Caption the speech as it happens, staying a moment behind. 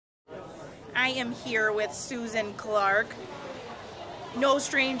I am here with Susan Clarke, no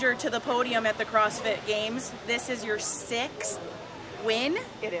stranger to the podium at the CrossFit Games. This is your 6th win.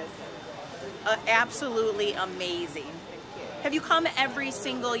 It is. Absolutely amazing. Have you come every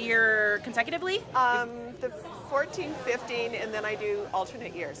single year consecutively? The 14, 15, and then I do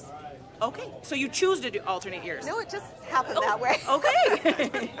alternate years. Okay, so you choose to do alternate years? No, it just happened that way.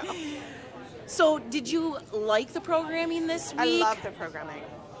 Okay. So did you like the programming this week? I love the programming.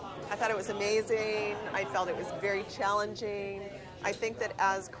 I thought it was amazing. I felt it was very challenging. I think that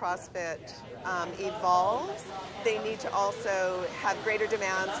as CrossFit evolves, they need to also have greater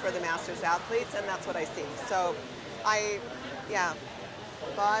demands for the Masters athletes, and that's what I see. So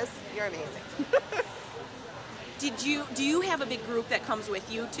Boz, you're amazing. Do you have a big group that comes with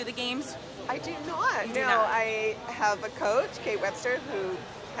you to the games? I do not. You do no, not. I have a coach, Kate Webster, who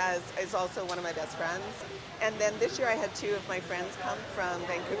is also one of my best friends. And then this year I had 2 of my friends come from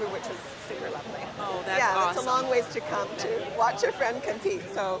Vancouver, which was super lovely. Oh, that's awesome. It's a long ways to come to watch your friend compete,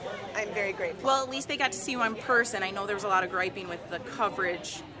 so I'm very grateful. Well, at least they got to see you in person. I know there was a lot of griping with the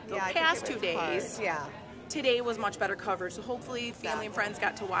coverage the past 2 days. Hard. Yeah. Today was much better coverage, so hopefully family and friends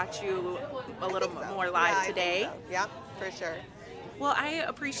got to watch you a little more live today. I think so. Yeah, for sure. Well, I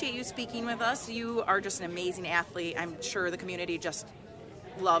appreciate you speaking with us. You are just an amazing athlete. I'm sure the community just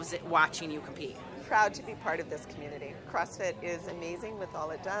loves it watching you compete. Proud to be part of this community. CrossFit is amazing with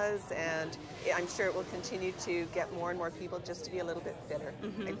all it does, and I'm sure it will continue to get more and more people just to be a little bit fitter.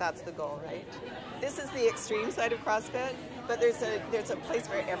 Mm-hmm. Like that's the goal, right? This is the extreme side of CrossFit, but there's a place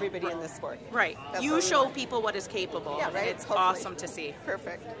for everybody in this sport. Right. That's you show people what is capable. Yeah, right. It's Hopefully. awesome to see.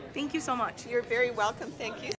 Perfect. Thank you so much. You're very welcome. Thank you.